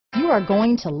are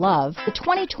going to love the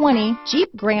 2020 Jeep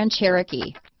Grand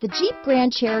Cherokee. The Jeep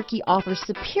Grand Cherokee offers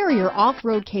superior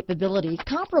off-road capabilities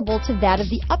comparable to that of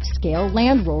the upscale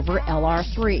Land Rover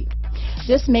LR3.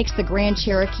 This makes the Grand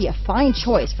Cherokee a fine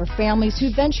choice for families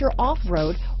who venture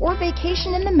off-road or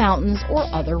vacation in the mountains or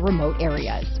other remote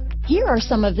areas. Here are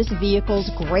some of this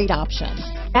vehicle's great options: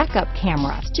 backup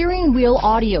camera, steering wheel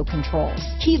audio controls,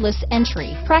 keyless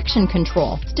entry, traction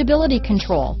control, stability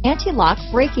control, anti-lock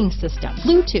braking system,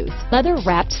 Bluetooth,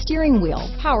 leather-wrapped steering wheel,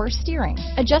 power steering,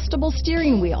 adjustable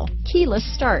steering wheel, keyless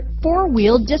start,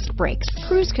 four-wheel disc brakes,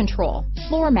 cruise control,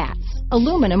 floor mats,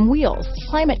 aluminum wheels,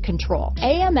 climate control,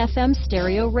 AM/FM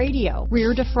stereo radio,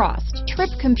 rear defrost, trip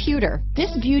computer.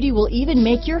 This beauty will even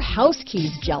make your house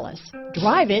keys jealous.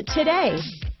 Drive it today.